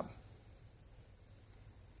 Stop.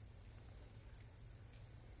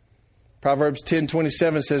 Proverbs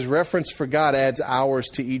 10:27 says, reverence for God adds hours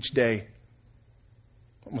to each day.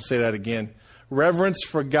 I'm going to say that again. Reverence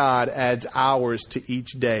for God adds hours to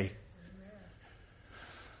each day.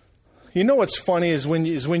 You know what's funny is when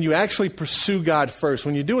you actually pursue God first,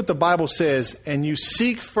 when you do what the Bible says, and you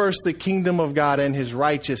seek first the kingdom of God and His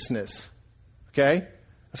righteousness. Okay?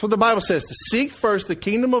 That's what the Bible says, to seek first the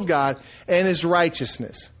kingdom of God and His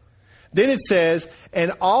righteousness. Then it says,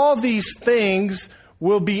 and all these things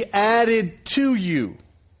will be added to you.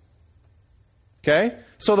 Okay?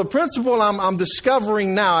 So the principle I'm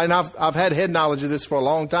discovering now, and I've had head knowledge of this for a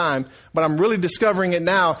long time, but I'm really discovering it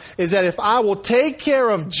now, is that if I will take care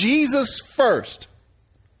of Jesus first,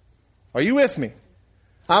 are you with me?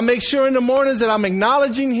 I'll make sure in the mornings that I'm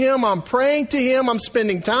acknowledging Him, I'm praying to Him, I'm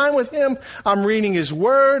spending time with Him, I'm reading His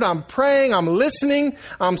Word, I'm praying, I'm listening,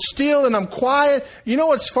 I'm still and I'm quiet. You know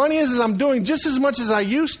what's funny is I'm doing just as much as I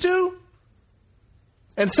used to,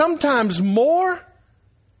 and sometimes more,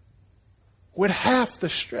 with half the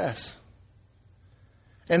stress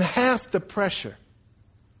and half the pressure.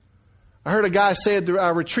 I heard a guy say at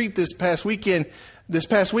our retreat this past week,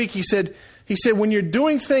 he said, when you're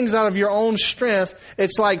doing things out of your own strength,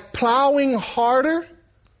 it's like plowing harder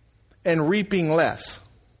and reaping less.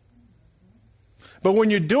 But when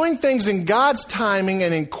you're doing things in God's timing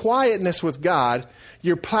and in quietness with God,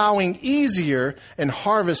 you're plowing easier and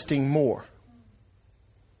harvesting more.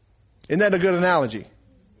 Isn't that a good analogy?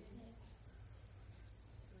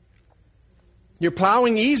 You're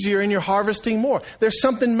plowing easier and you're harvesting more. There's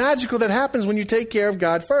something magical that happens when you take care of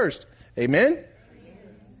God first. Amen?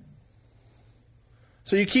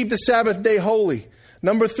 So you keep the Sabbath day holy.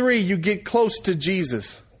 Number 3, you get close to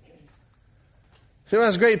Jesus. Say, well,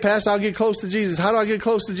 that's great, Pastor. I'll get close to Jesus. How do I get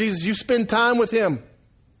close to Jesus? You spend time with Him.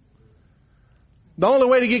 The only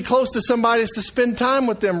way to get close to somebody is to spend time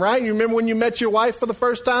with them, right? You remember when you met your wife for the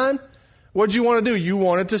first time? What did you want to do? You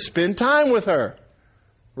wanted to spend time with her,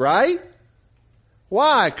 right?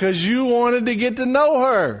 Why? Because you wanted to get to know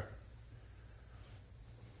her.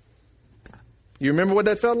 You remember what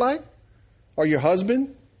that felt like? Or your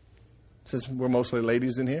husband? Since we're mostly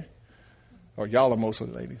ladies in here. Or y'all are mostly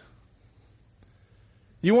ladies.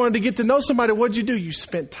 You wanted to get to know somebody. What did you do? You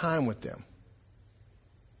spent time with them.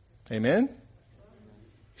 Amen?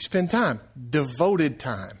 You spend time. Devoted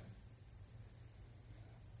time.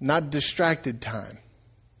 Not distracted time.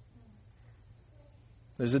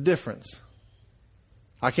 There's a difference.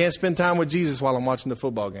 I can't spend time with Jesus while I'm watching the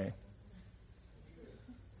football game.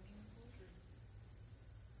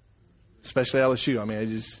 Especially LSU. I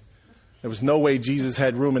mean, there was no way Jesus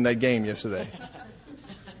had room in that game yesterday.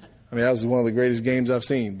 I mean, that was one of the greatest games I've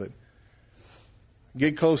seen. But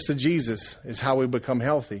get close to Jesus is how we become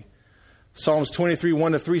healthy. Psalms 23,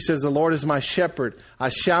 1-3 says, the Lord is my shepherd. I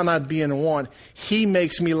shall not be in want. He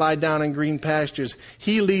makes me lie down in green pastures.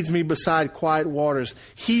 He leads me beside quiet waters.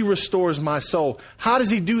 He restores my soul. How does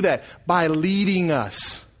He do that? By leading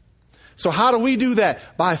us. So how do we do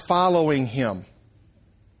that? By following Him.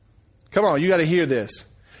 Come on, you got to hear this.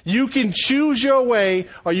 You can choose your way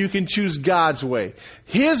or you can choose God's way.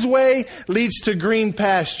 His way leads to green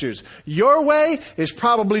pastures. Your way is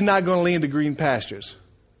probably not going to lead to green pastures.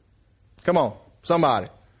 Come on, somebody.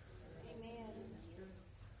 Amen.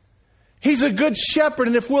 He's a good shepherd,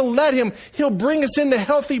 and if we'll let Him, He'll bring us into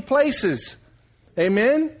healthy places.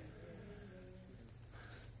 Amen?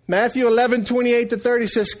 Matthew 11:28-30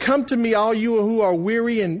 says, "Come to me, all you who are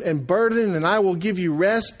weary and burdened, and I will give you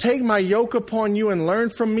rest. Take my yoke upon you and learn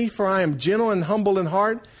from me, for I am gentle and humble in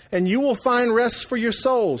heart, and you will find rest for your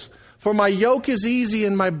souls. For my yoke is easy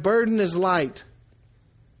and my burden is light."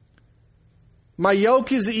 My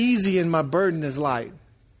yoke is easy and my burden is light.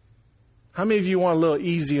 How many of you want a little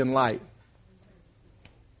easy and light?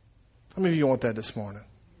 How many of you want that this morning?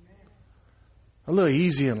 A little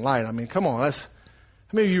easy and light. I mean, come on,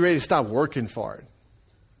 how many of you ready to stop working for it?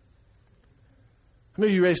 How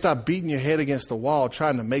many of you ready to stop beating your head against the wall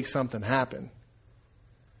trying to make something happen?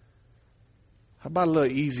 How about a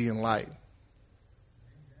little easy and light?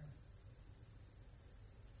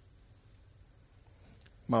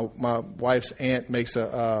 My wife's aunt makes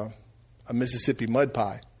a Mississippi mud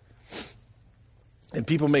pie. And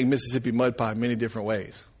people make Mississippi mud pie many different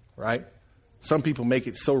ways, right? Some people make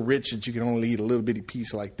it so rich that you can only eat a little bitty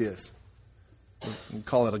piece like this. We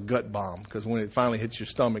call it a gut bomb, because when it finally hits your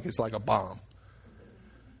stomach, it's like a bomb.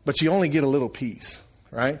 But you only get a little piece,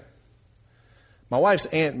 right? My wife's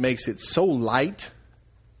aunt makes it so light,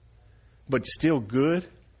 but still good,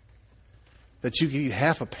 that you can eat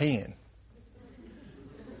half a pan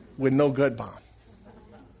with no gut bomb.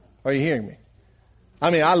 Are you hearing me? I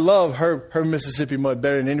mean, I love her Mississippi mud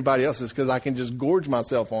better than anybody else's, because I can just gorge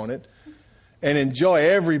myself on it and enjoy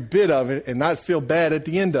every bit of it and not feel bad at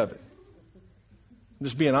the end of it. I'm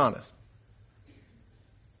just being honest.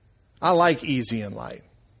 I like easy and light.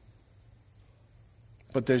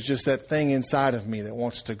 But there's just that thing inside of me that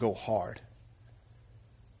wants to go hard.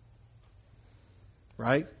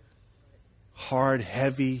 Right? Hard,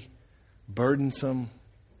 heavy, burdensome.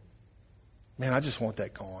 Man, I just want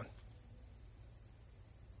that gone.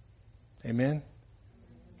 Amen?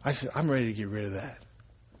 I'm ready to get rid of that.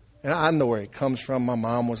 And I know where it comes from. My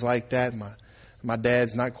mom was like that. My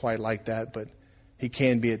dad's not quite like that, but he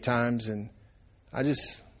can be at times. And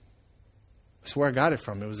that's where I got it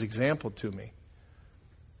from. It was example to me.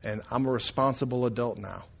 And I'm a responsible adult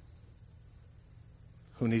now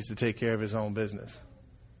who needs to take care of his own business.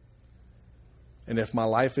 And if my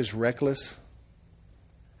life is reckless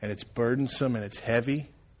and it's burdensome and it's heavy,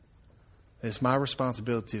 it's my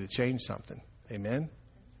responsibility to change something. Amen?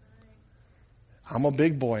 I'm a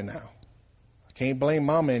big boy now. I can't blame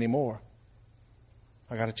mama anymore.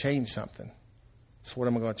 I got to change something. So what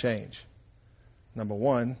am I going to change? Number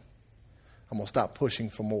one, I'm going to stop pushing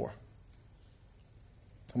for more.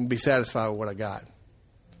 I'm going to be satisfied with what I got.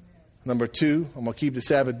 Number two, I'm going to keep the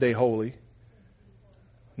Sabbath day holy.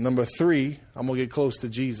 Number three, I'm going to get close to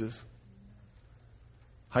Jesus.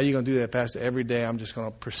 How are you going to do that, Pastor? Every day I'm just going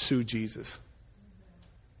to pursue Jesus.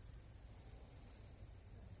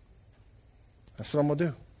 That's what I'm going to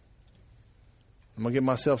do. I'm going to get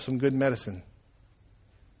myself some good medicine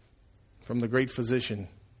from the great physician. And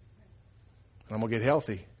I'm going to get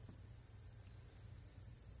healthy.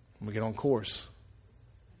 I'm going to get on course.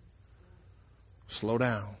 Slow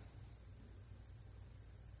down.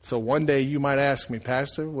 So one day you might ask me,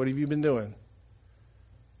 Pastor, what have you been doing?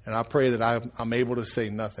 And I pray that I'm able to say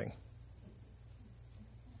nothing.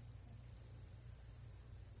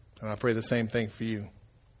 And I pray the same thing for you.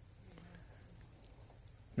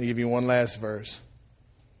 Let me give you one last verse.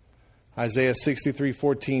 Isaiah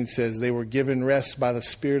 63:14 says, "They were given rest by the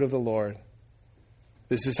Spirit of the Lord.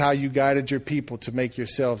 This is how you guided your people to make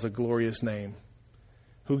yourselves a glorious name."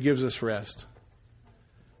 Who gives us rest?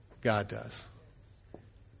 God does.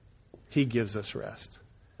 He gives us rest.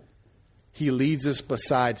 He leads us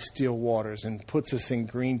beside still waters and puts us in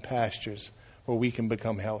green pastures where we can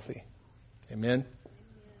become healthy. Amen?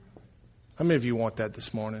 How many of you want that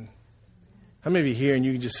this morning? How many of you here and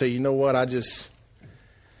you can just say, you know what, I just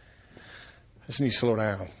need to slow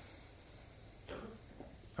down.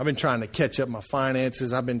 I've been trying to catch up my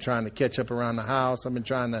finances. I've been trying to catch up around the house. I've been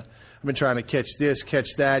trying to catch this,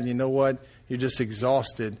 catch that. And you know what? You're just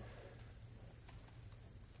exhausted.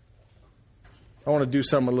 I want to do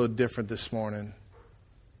something a little different this morning.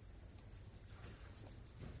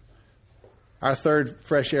 Our third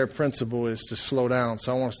fresh air principle is to slow down.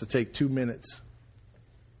 So I want us to take 2 minutes.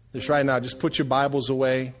 Just right now, just put your Bibles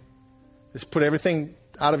away. Just put everything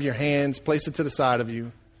out of your hands. Place it to the side of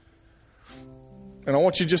you. And I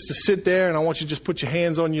want you just to sit there, and I want you to just put your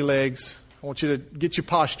hands on your legs. I want you to get your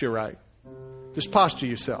posture right. Just posture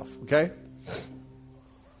yourself, okay?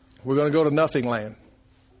 We're going to go to nothing land.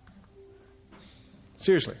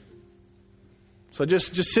 Seriously. So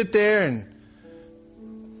just sit there and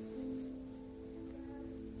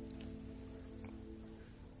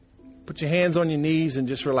put your hands on your knees and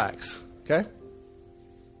just relax, okay?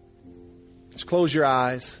 Just close your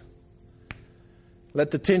eyes.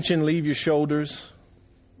 Let the tension leave your shoulders.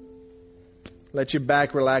 Let your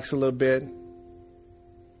back relax a little bit.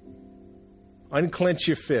 Unclench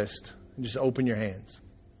your fist and just open your hands.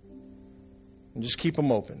 And just keep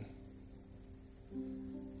them open.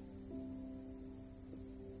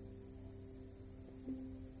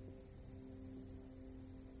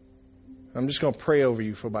 I'm just going to pray over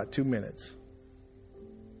you for about 2 minutes.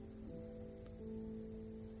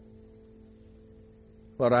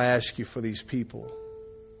 Lord, I ask you for these people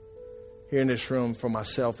here in this room, for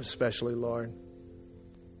myself especially, Lord.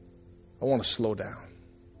 I want to slow down.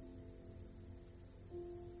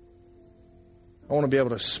 I want to be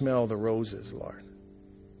able to smell the roses, Lord.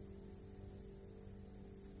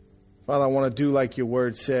 Father, I want to do like your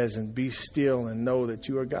word says and be still and know that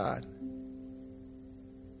you are God.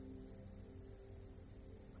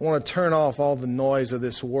 I want to turn off all the noise of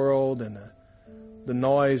this world and the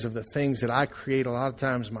noise of the things that I create a lot of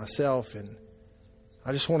times myself. And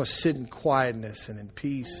I just want to sit in quietness and in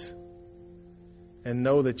peace and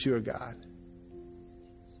know that you are God.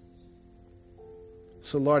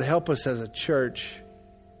 So, Lord, help us as a church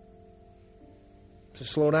to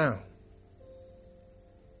slow down.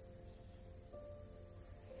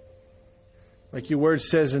 Like your word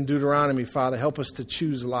says in Deuteronomy, Father, help us to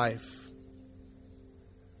choose life.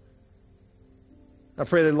 I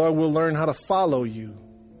pray that, Lord, we'll learn how to follow you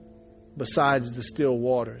besides the still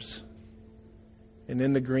waters and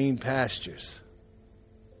in the green pastures.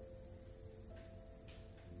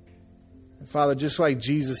 And Father, just like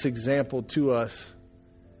Jesus exampled to us,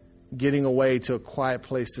 getting away to a quiet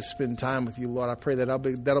place to spend time with you, Lord, I pray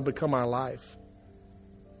that that'll become our life.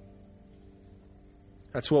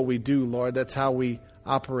 That's what we do, Lord. That's how we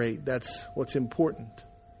operate. That's what's important.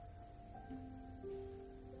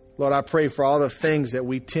 Lord, I pray for all the things that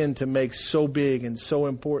we tend to make so big and so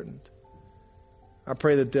important. I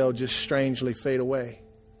pray that they'll just strangely fade away.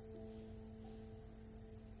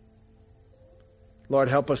 Lord,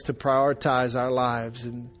 help us to prioritize our lives,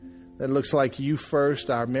 and that looks like you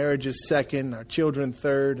first, our marriages second, our children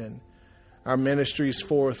third, and our ministries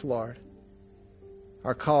fourth, Lord.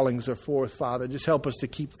 Our callings are fourth, Father. Just help us to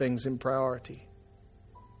keep things in priority.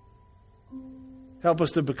 Help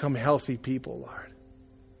us to become healthy people, Lord,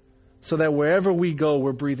 so that wherever we go,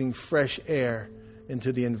 we're breathing fresh air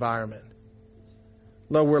into the environment.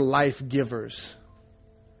 Lord, we're life givers,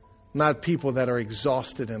 not people that are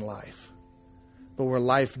exhausted in life, but we're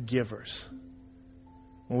life givers.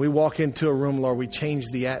 When we walk into a room, Lord, we change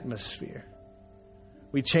the atmosphere.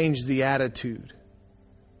 We change the attitude.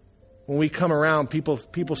 When we come around, people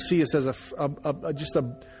see us as just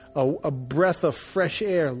a breath of fresh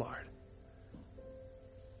air, Lord.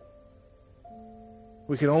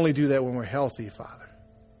 We can only do that when we're healthy, Father.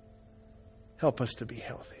 Help us to be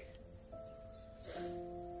healthy.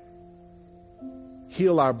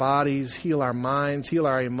 Heal our bodies, heal our minds, heal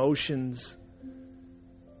our emotions.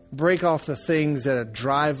 Break off the things that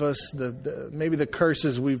drive us, maybe the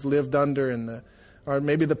curses we've lived under, or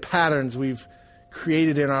maybe the patterns we've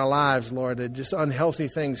created in our lives, Lord, that just unhealthy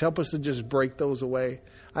things. Help us to just break those away.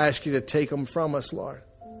 I ask you to take them from us, Lord.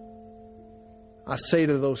 I say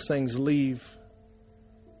to those things, leave.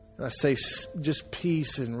 And I say, just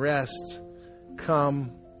peace and rest.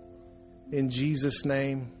 Come in Jesus'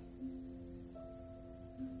 name.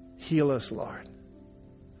 Heal us, Lord.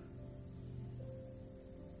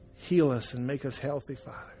 Heal us and make us healthy,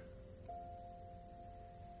 Father.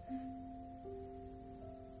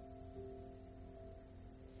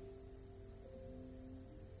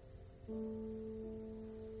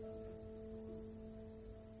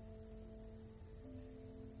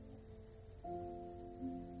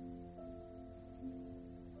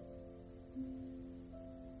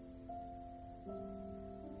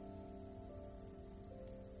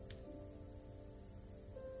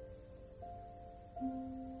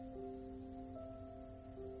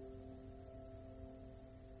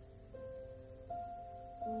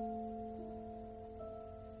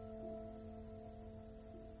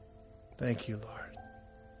 Thank you, Lord.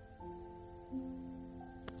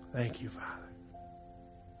 Thank you, Father.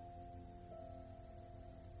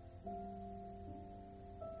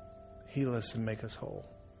 Heal us and make us whole.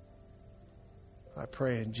 I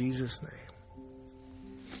pray in Jesus' name.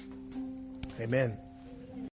 Amen.